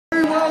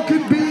now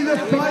could be the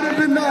fight of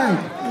the night.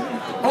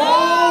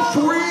 All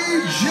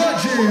three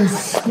judges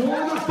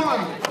score the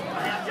fight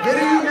in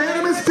a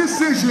unanimous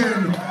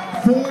decision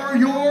for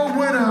your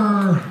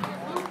winner,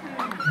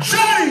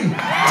 Johnny!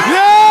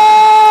 Yeah!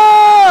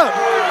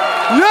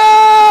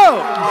 Yeah!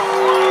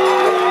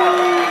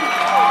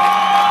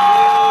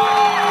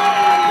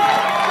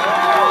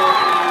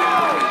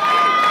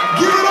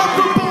 Give it up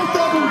for both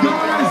of them,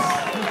 guys!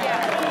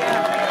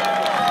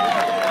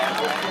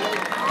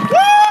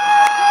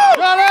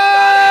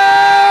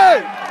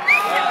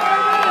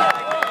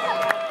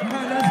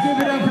 Let's give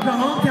it up for the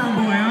hometown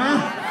boy, huh?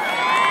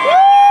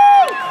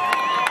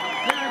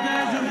 Yeah,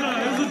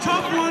 guys, it was a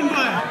tough one, but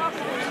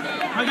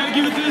I gotta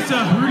give it to this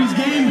Rudy's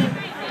game.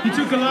 He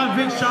took a lot of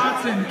big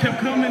shots and kept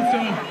coming, so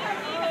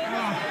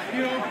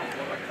you know,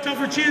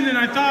 tougher chin than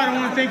I thought. I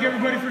want to thank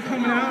everybody for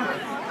coming out.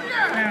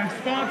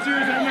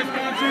 Sponsors, all my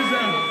sponsors.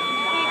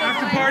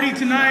 After party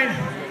tonight,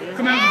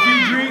 come out with a few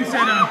drinks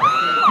at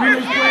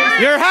Reno's place.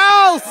 Your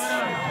house!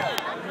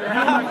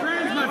 My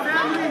friends, my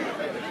family,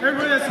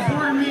 everybody that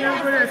supported me,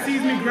 everybody that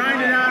sees me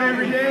grinding out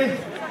every day.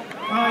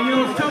 You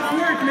know, it's tough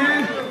work,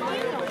 man.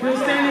 You'll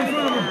stand in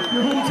front of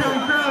your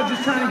hometown crowd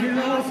just trying to get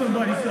to know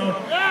somebody. So,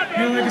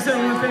 you know, like I said, I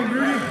want to thank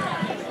Rudy.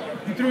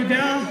 He threw it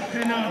down,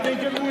 and thank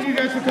every one of you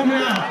guys for coming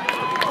out.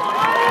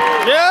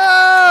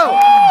 Yeah!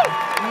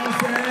 Well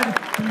said.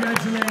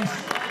 Congratulations.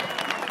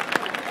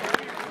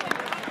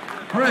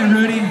 All right,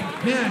 Rudy.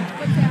 Man,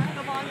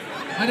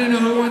 I didn't know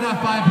who won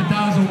that fight, but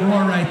that was a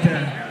war right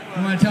there.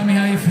 You want to tell me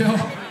how you feel?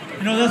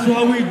 You know, that's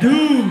what we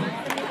do.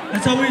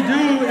 That's how we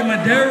do in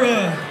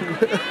Madeira.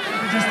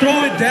 Just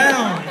throw it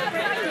down.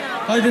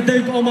 I'd like to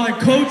thank all my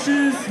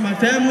coaches, my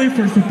family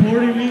for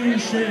supporting me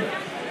and shit.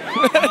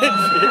 Sorry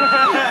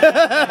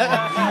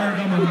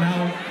about my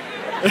mouth.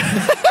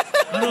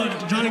 I know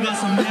Johnny got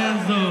some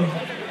hands though.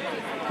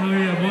 Oh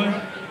yeah, boy.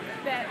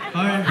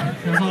 Alright,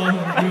 that's all I'm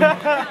doing.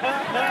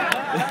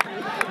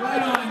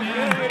 Right on,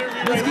 man.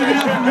 Let's give it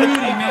up for Rudy,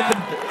 man.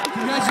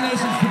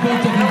 Congratulations to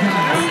both of you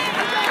guys.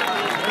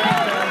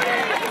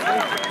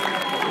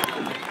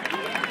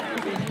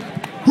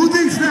 Who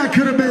thinks that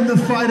could have been the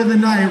fight of the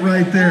night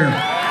right there?